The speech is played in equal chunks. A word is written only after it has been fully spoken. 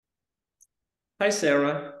Hi,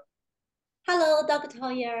 Sarah. Hello, Dr.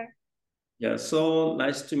 Toyer. Yeah, so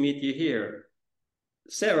nice to meet you here.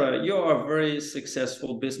 Sarah, you are a very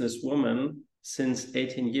successful businesswoman since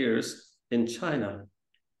 18 years in China.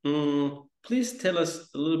 Please tell us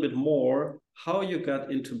a little bit more how you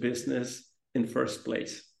got into business in first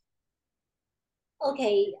place.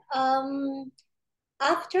 Okay,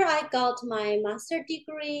 after I got my master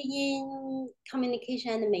degree in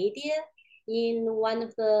communication and media in one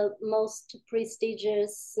of the most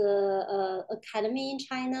prestigious academy in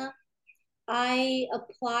China, I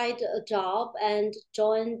applied a job and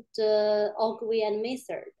joined Ogilvy and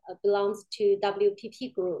Macer, belongs to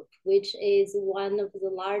WPP Group, which is one of the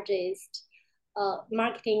largest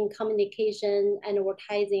marketing, communication, and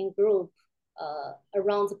advertising group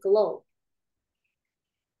around the globe.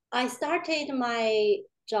 I started my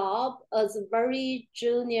job as a very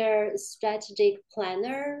junior strategic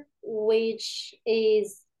planner, which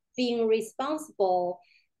is being responsible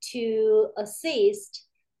to assist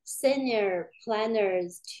senior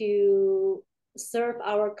planners to serve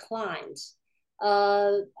our clients.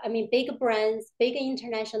 I mean, big brands, big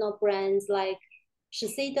international brands like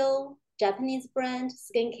Shiseido, Japanese brand,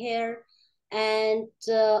 skincare, and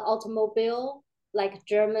automobile like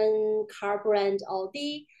German car brand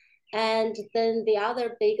Audi, and then the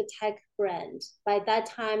other big tech brand. By that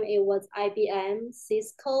time, it was IBM,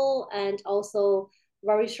 Cisco, and also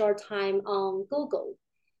very short time on Google.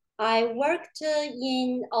 I worked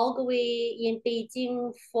in Ogilvy in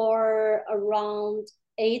Beijing for around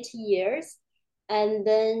 8 years. And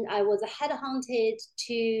then I was headhunted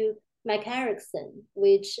to McErickson,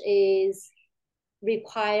 which is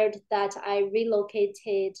required that I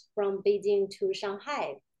relocated from Beijing to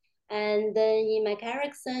Shanghai. And then in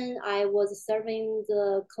McErickson, I was serving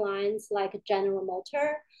the clients like General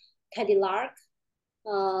Motor, Cadillac,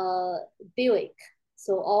 uh, Buick,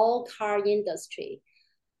 so all car industry.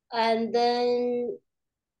 And then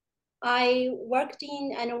I worked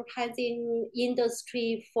in advertising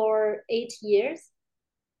industry for 8 years.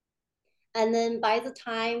 And then by the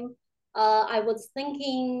time I was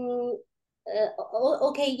thinking,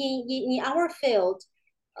 okay, in our field,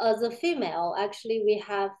 as a female, actually we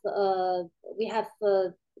have the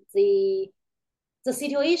the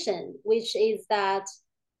situation, which is that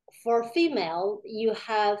for female, you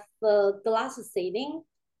have glass ceiling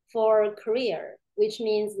for career, which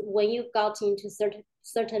means when you got into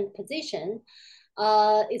certain position,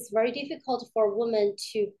 it's very difficult for women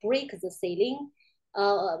to break the ceiling,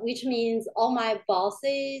 which means all my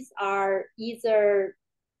bosses are either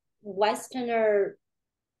Westerner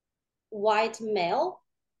white male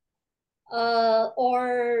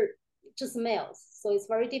or just males. So it's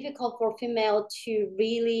very difficult for female to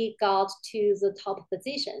really got to the top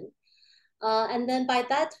position. And then by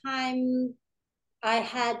that time, I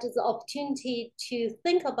had the opportunity to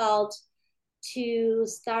think about to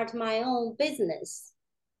start my own business.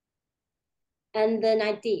 And then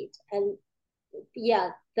I did. And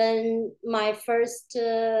yeah, then my first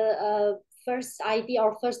idea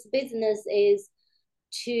or first business is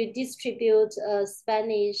to distribute a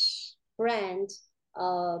Spanish brand,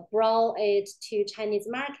 brought it to Chinese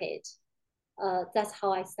market. That's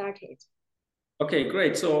how I started. Okay,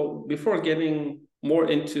 great. So before getting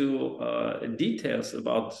more into details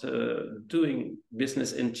about doing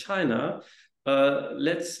business in China,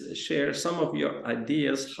 let's share some of your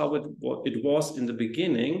ideas how what it was in the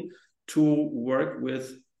beginning to work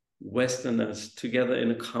with Westerners together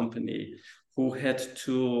in a company who had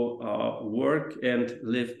to work and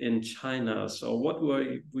live in China. So what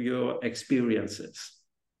were your experiences?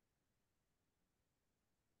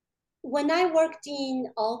 When I worked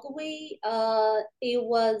in Ogilvy, it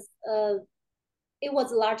was a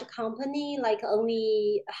large company, like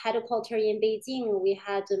only headquartered in Beijing. We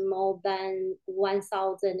had more than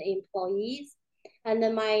 1,000 employees, and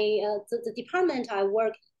then the department I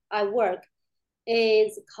work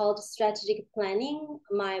is called strategic planning.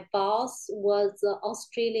 My boss was an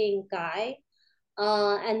Australian guy,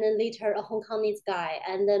 and then later a Hong Kongese guy,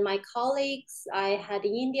 and then my colleagues, I had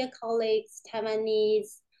Indian colleagues,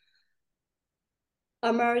 Taiwanese,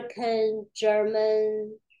 American,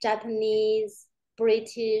 German, Japanese,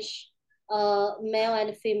 British, male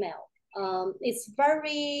and female. It's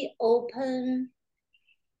very open.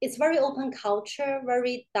 It's very open culture,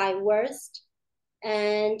 very diverse,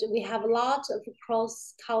 and we have a lot of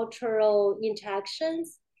cross-cultural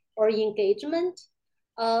interactions or engagement.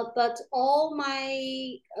 But all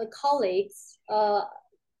my colleagues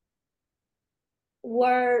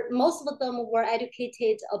most of them were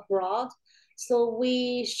educated abroad. So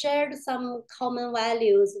we shared some common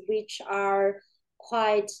values which are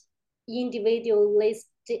quite individualistic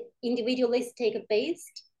individualistic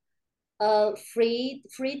based,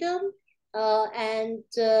 freedom, and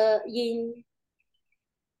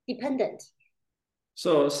independent.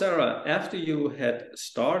 So, Sarah, after you had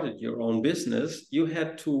started your own business, you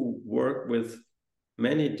had to work with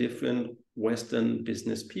many different Western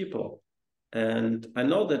business people. And I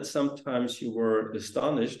know that sometimes you were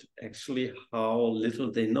astonished actually how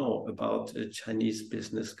little they know about Chinese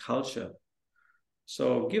business culture.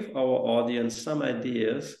 So, give our audience some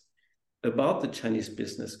ideas about the Chinese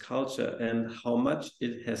business culture and how much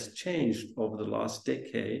it has changed over the last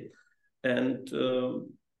decade, and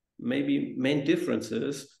maybe main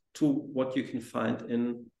differences to what you can find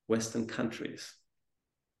in Western countries.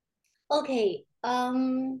 Okay.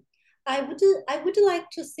 I would like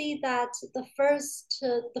to see that the first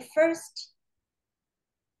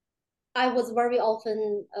I was very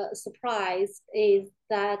often surprised is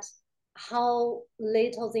that how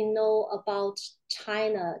little they know about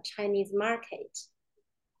Chinese market.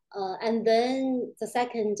 And then the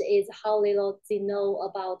second is how little they know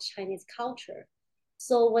about Chinese culture.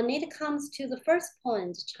 So when it comes to the first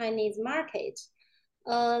point, Chinese market,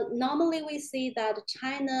 normally we see that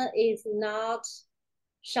China is not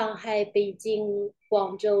Shanghai, Beijing,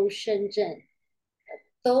 Guangzhou, Shenzhen.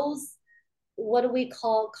 Those what we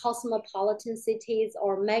call cosmopolitan cities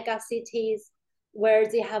or mega cities where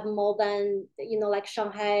they have more than, like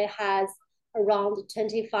Shanghai has around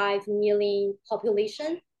 25 million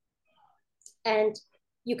population. And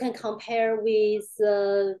you can compare with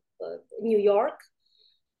New York,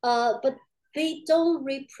 but they don't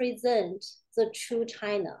represent the true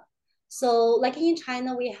China. So like in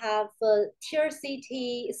China, we have a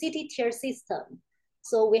city tier system.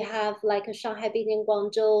 So we have like Shanghai, Beijing,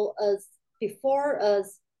 Guangzhou as before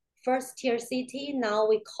as first tier city. Now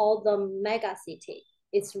we call them mega city.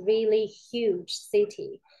 It's really huge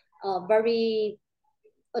city, very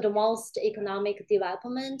advanced economic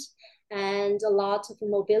development and a lot of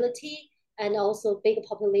mobility and also big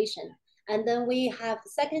population. And then we have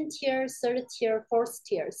second tier, third tier, fourth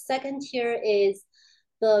tier. Second tier is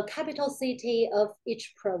the capital city of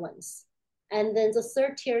each province. And then the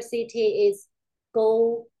third tier city is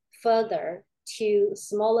go further to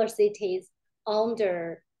smaller cities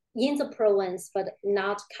under in the province, but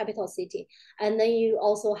not capital city. And then you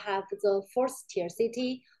also have the fourth tier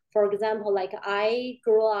city. For example, like I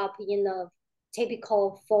grew up in a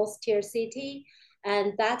typical fourth tier city,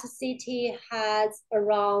 and that city has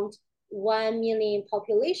around 1 million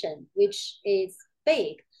population, which is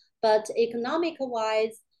big. But economic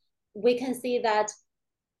wise, we can see that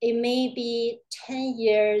it may be 10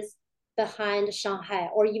 years behind Shanghai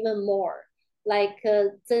or even more. Like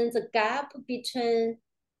then the gap between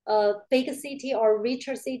a big city or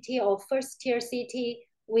richer city or first tier city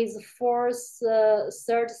with fourth,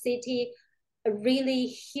 third city really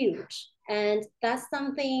huge. And that's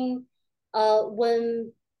something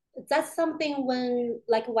when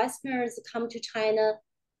like Westerners come to China,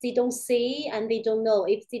 they don't see and they don't know.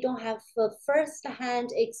 If they don't have a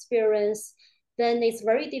first-hand experience, then it's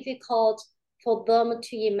very difficult for them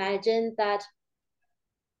to imagine that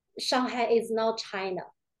Shanghai is not China.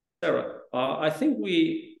 Sarah, I think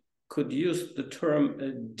we could use the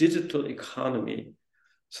term digital economy.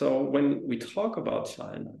 So when we talk about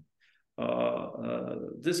China,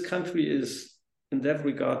 this country is in that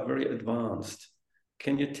regard very advanced.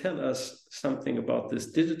 Can you tell us something about this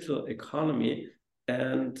digital economy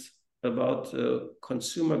and about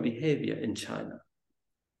consumer behavior in China?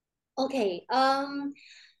 Okay.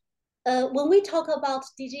 When we talk about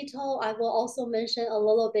digital, I will also mention a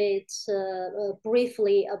little bit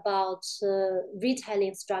briefly about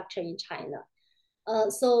retailing structure in China.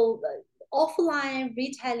 So offline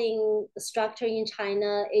retailing structure in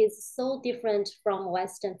China is so different from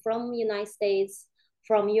Western, from United States,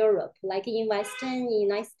 from Europe. Like in Western, in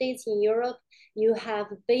United States, in Europe, you have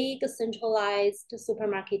big centralized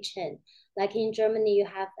supermarket chain. Like in Germany, you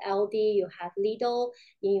have Aldi, you have Lidl.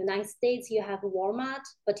 In United States, you have Walmart.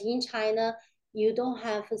 But in China, you don't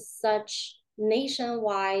have such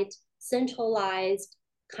nationwide, centralized,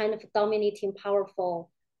 kind of dominating, powerful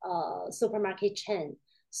supermarket chain.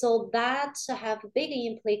 So that have big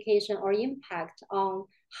implication or impact on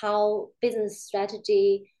how business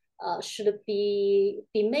strategy should be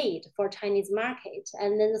made for Chinese market.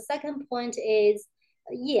 And then the second point is,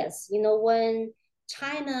 yes, when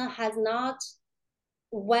China has not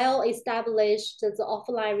well established the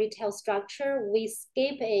offline retail structure, we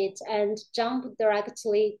skip it and jump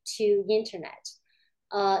directly to internet.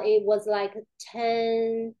 It was like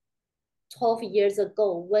 10, 12 years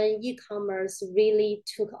ago when e-commerce really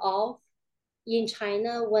took off in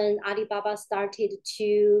China, when Alibaba started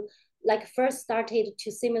to like first started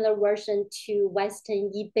to similar version to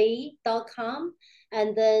Western eBay.com,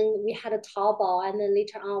 and then we had a Taobao, and then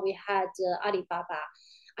later on we had Alibaba.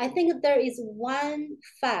 I think there is one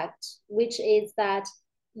fact, which is that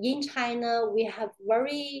in China we have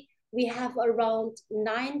around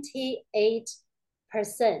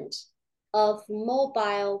 98% of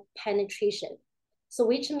mobile penetration. So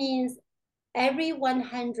which means every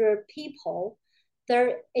 100 people,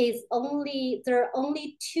 there are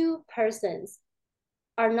only two persons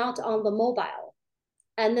are not on the mobile.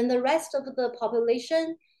 And then the rest of the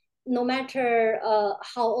population, no matter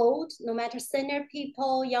how old, no matter senior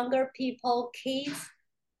people, younger people, kids,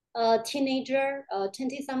 teenager,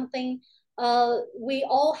 20 something, we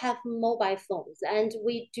all have mobile phones, and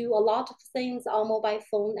we do a lot of things on mobile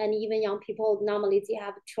phone. And even young people, normally they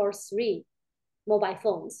have two or three mobile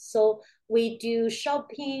phones. So we do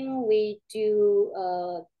shopping, we do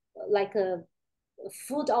like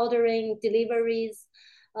food ordering, deliveries,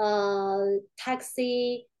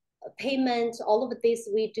 taxi payment, all of this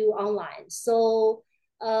we do online. So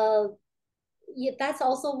yeah, that's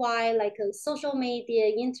also why like social media,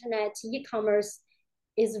 internet, e-commerce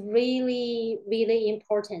is really, really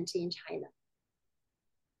important in China.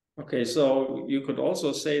 Okay, so you could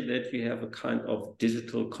also say that you have a kind of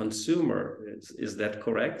digital consumer. Is that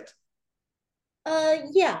correct?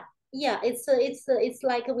 Yeah, yeah. It's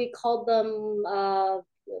like we call them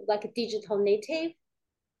like a digital native.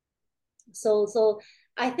 So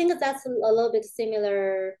I think that's a little bit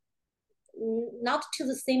similar, not to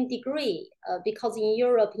the same degree, because in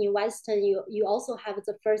Europe, in Western, you also have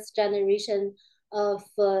the first generation of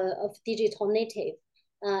digital native,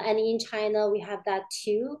 and in China we have that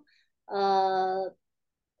too.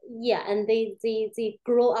 Yeah, and they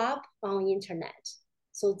grow up on internet,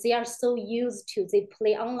 so they are so used to, they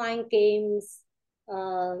play online games,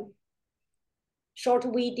 uh, short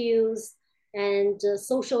videos, and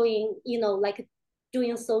social, in like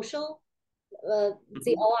doing social,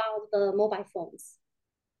 they all are on the mobile phones.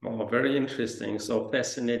 Oh, very interesting. So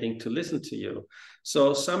fascinating to listen to you.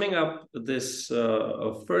 So summing up this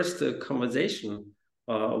first conversation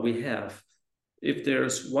we have, if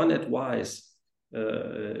there's one advice,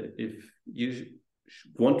 if you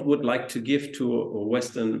would like to give to a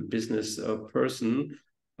Western business person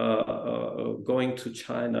going to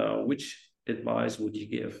China, which advice would you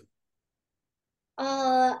give?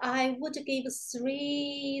 I would give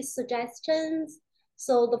three suggestions.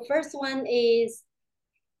 So the first one is,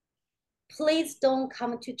 please don't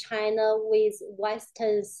come to China with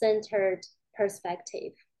Western centered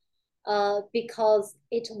perspective, because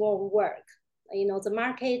it won't work. The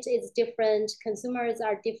market is different, consumers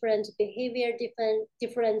are different, behavior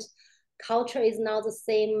different, culture is not the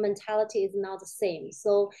same, mentality is not the same.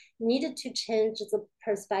 So needed to change the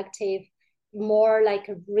perspective, more like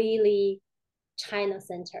really China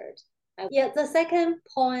centered. Yeah, the second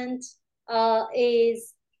point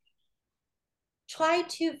is try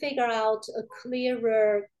to figure out a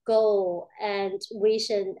clearer goal and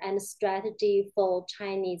vision and strategy for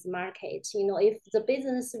Chinese market. If the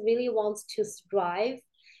business really wants to thrive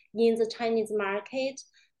in the Chinese market,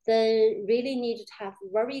 then really need to have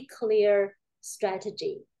very clear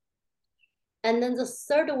strategy. And then the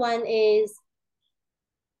third one is,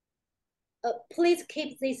 please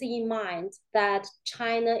keep this in mind, that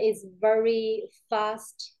China is very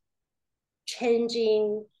fast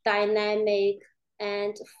changing, dynamic,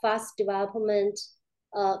 and fast development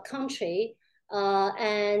country,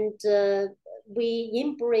 and we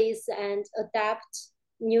embrace and adapt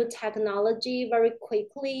new technology very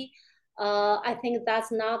quickly. I think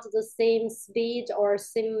that's not the same speed or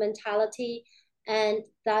same mentality, and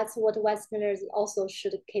that's what Westerners also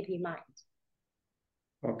should keep in mind.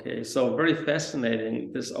 Okay, so very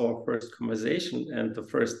fascinating. This is our first conversation and the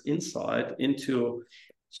first insight into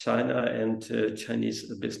China and Chinese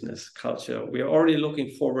business culture. We are already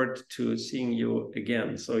looking forward to seeing you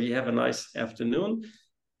again. So you have a nice afternoon,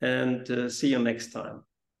 and see you next time.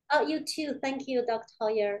 Oh, you too. Thank you, Dr.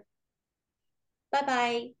 Hoyer.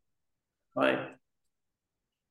 Bye-bye. Bye.